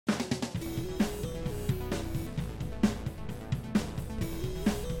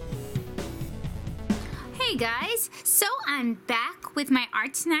guys, so I'm back with my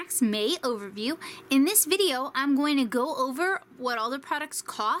ArtSnacks May overview. In this video, I'm going to go over what all the products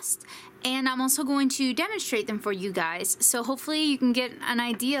cost, and I'm also going to demonstrate them for you guys. So hopefully you can get an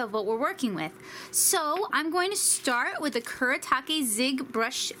idea of what we're working with. So I'm going to start with the Kuretake Zig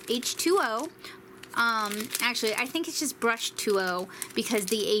Brush H2O. Actually, I think it's just Brush 2.0 because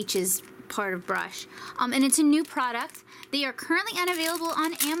the H is part of brush. And it's a new product. They are currently unavailable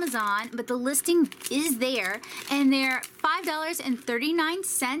on Amazon, but the listing is there, and they're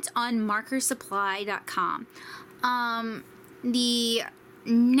 $5.39 on markersupply.com. The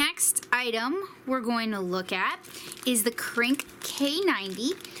next item we're going to look at is the Krink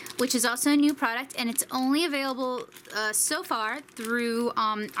K-90, which is also a new product, and it's only available so far through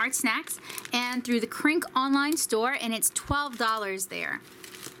ArtSnacks and through the Krink online store, and it's $12 there.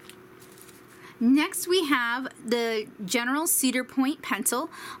 Next we have the General Cedar Point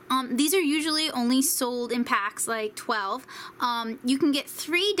pencil. These are usually only sold in packs, like 12. You can get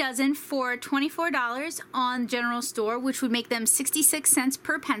 3 dozen for $24 on General Store, which would make them 66 cents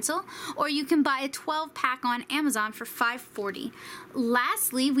per pencil, or you can buy a 12 pack on Amazon for $5.40.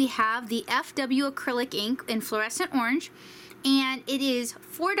 Lastly, we have the FW acrylic ink in fluorescent orange, and it is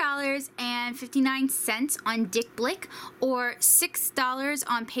 $4.59 on Dick Blick, or $6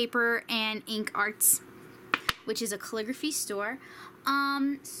 on Paper and Ink Arts, which is a calligraphy store.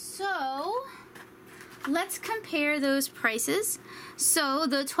 So let's compare those prices. So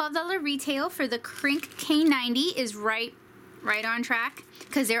the $12 retail for the Krink K-90 is right on track,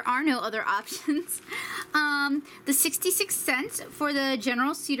 because there are no other options. The 66 cents for the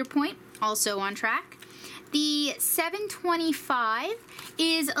General Cedar Point, also on track. The $7.25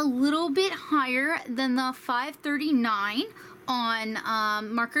 is a little bit higher than the $5.39 on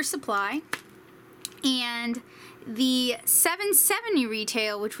Marker Supply, and the $7.70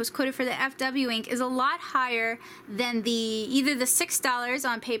 retail, which was quoted for the FW ink, is a lot higher than either the $6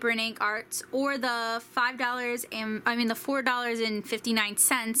 on Paper and Ink Arts or the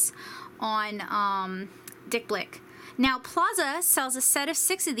 $4.59 on Dick Blick. Now, Plaza sells a set of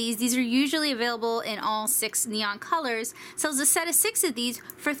 6 of these. These are usually available in all 6 neon colors. Sells a set of 6 of these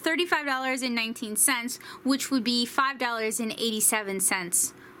for $35.19, which would be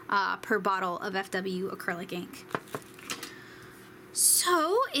 $5.87 per bottle of FW acrylic ink.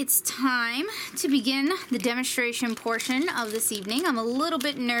 So it's time to begin the demonstration portion of this evening. I'm a little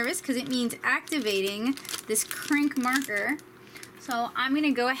bit nervous because it means activating this Krink marker. So I'm going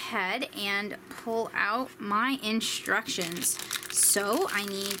to go ahead and pull out my instructions. So I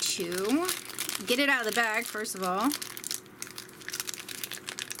need to get it out of the bag, first of all,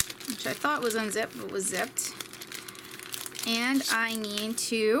 which I thought was unzipped, but was zipped. And I need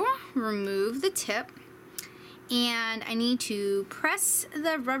to remove the tip. And I need to press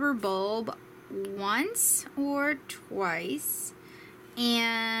the rubber bulb once or twice.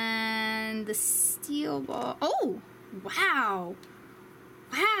 And the steel ball... Oh! Wow!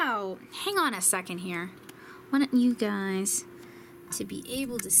 Wow! Hang on a second here. I want you guys to be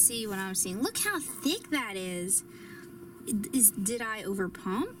able to see what I'm seeing. Look how thick that is. Did I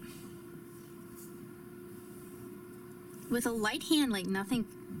overpump? With a light hand, like, nothing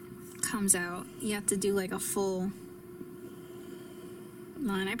comes out. You have to do like a full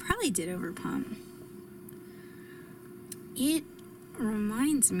line. I probably did overpump. It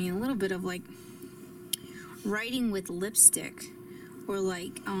reminds me a little bit of like writing with lipstick, or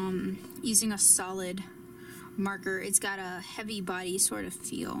like using a solid marker. It's got a heavy body sort of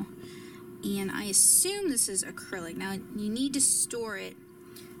feel, and I assume this is acrylic. Now you need to store it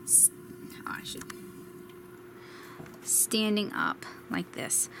standing up like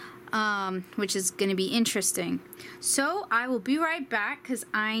this, which is going to be interesting. So I will be right back because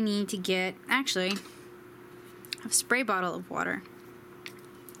I need to get, actually, a spray bottle of water.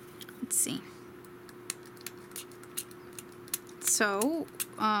 Let's see. So,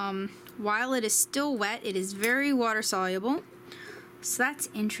 while it is still wet, it is very water soluble. So that's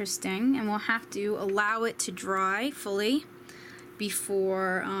interesting, and we'll have to allow it to dry fully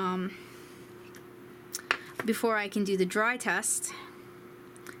before I can do the dry test.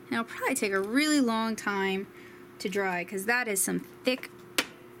 And it'll probably take a really long time to dry, because that is some thick,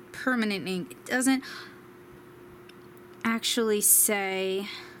 permanent ink. It doesn't actually say...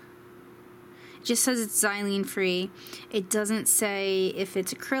 It just says it's xylene free. It doesn't say if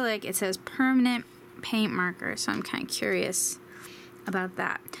it's acrylic. It says permanent paint marker. So I'm kind of curious about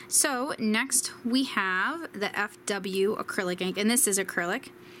that. So next we have the FW acrylic ink, and this is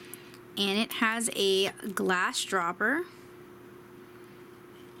acrylic, and it has a glass dropper.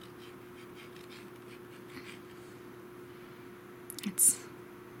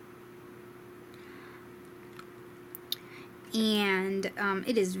 and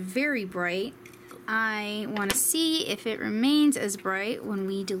it is very bright. I want to see if it remains as bright when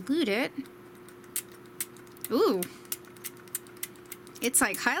we dilute it. Ooh, it's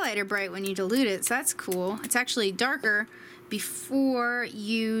like highlighter bright when you dilute it, so that's cool. It's actually darker before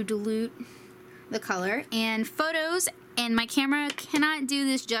you dilute the color. And photos and my camera cannot do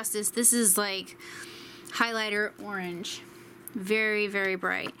this justice. This is like highlighter orange. Very, very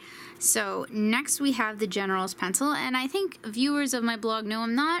bright. So next we have the General's pencil, and I think viewers of my blog know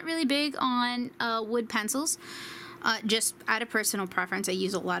I'm not really big on wood pencils. Just out of personal preference, I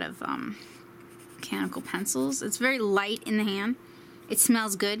use a lot of mechanical pencils. It's very light in the hand. It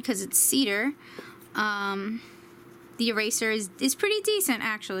smells good because it's cedar. The eraser is pretty decent,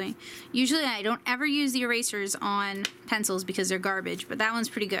 actually. Usually I don't ever use the erasers on pencils because they're garbage, but that one's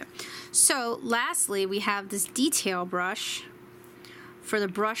pretty good. So lastly, we have this detail brush for the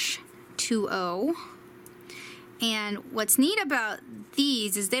Brush20. And what's neat about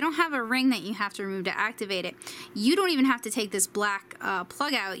these is they don't have a ring that you have to remove to activate it. You don't even have to take this black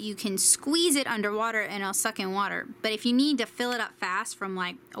plug out. You can squeeze it underwater and it'll suck in water. But if you need to fill it up fast from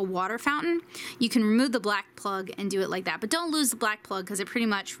like a water fountain, you can remove the black plug and do it like that. But don't lose the black plug because it pretty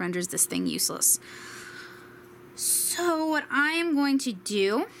much renders this thing useless. So what I am going to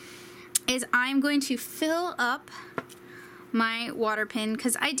do is I'm going to fill up my water pen,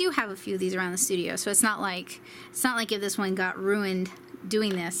 because I do have a few of these around the studio, so it's not like if this one got ruined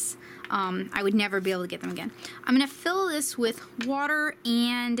doing this, I would never be able to get them again. I'm going to fill this with water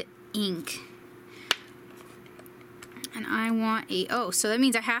and ink. And I want so that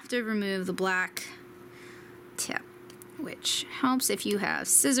means I have to remove the black tip, which helps if you have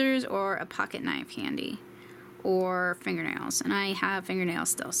scissors or a pocket knife handy, or fingernails, and I have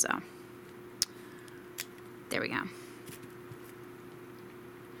fingernails still, so there we go.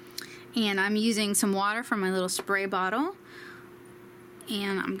 And I'm using some water from my little spray bottle,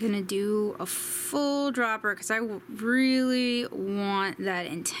 and I'm gonna do a full dropper because I really want that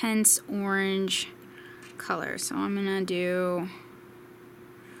intense orange color. So I'm gonna do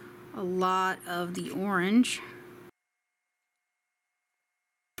a lot of the orange,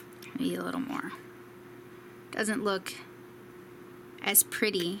 maybe a little more. Doesn't look as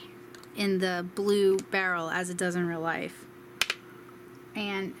pretty in the blue barrel as it does in real life.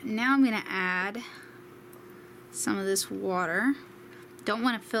 And now I'm going to add some of this water. Don't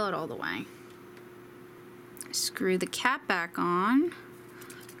want to fill it all the way. Screw the cap back on.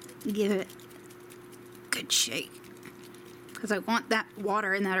 Give it a good shake, because I want that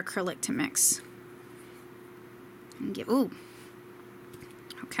water and that acrylic to mix. And ooh.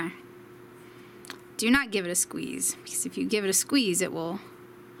 Okay. Do not give it a squeeze, because if you give it a squeeze, it will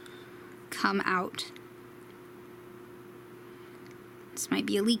come out. This might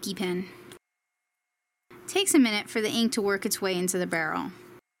be a leaky pen. It takes a minute for the ink to work its way into the barrel.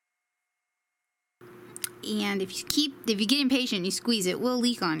 And if you get impatient, you squeeze it will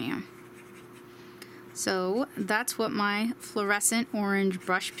leak on you. So that's what my fluorescent orange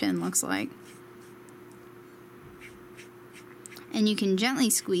brush pen looks like. And you can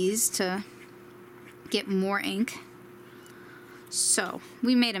gently squeeze to get more ink. So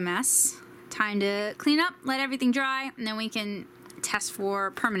we made a mess. Time to clean up, let everything dry, and then we can test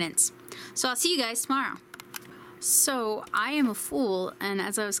for permanence. So I'll see you guys tomorrow. So I am a fool, and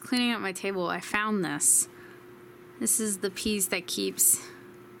as I was cleaning up my table, I found this. This is the piece that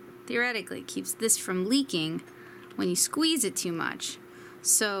theoretically keeps this from leaking when you squeeze it too much.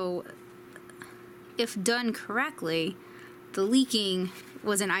 So if done correctly, the leaking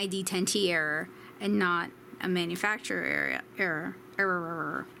was an ID10T error and not a manufacturer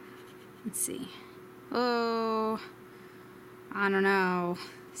error. Let's see. Oh, I don't know.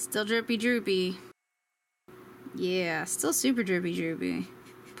 Still drippy droopy. Yeah, still super drippy droopy.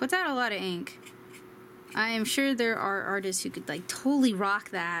 Puts out a lot of ink. I am sure there are artists who could like totally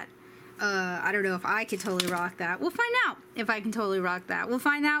rock that. I don't know if I could totally rock that. We'll find out if I can totally rock that. We'll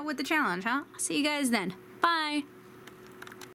find out with the challenge, huh? I'll see you guys then. Bye.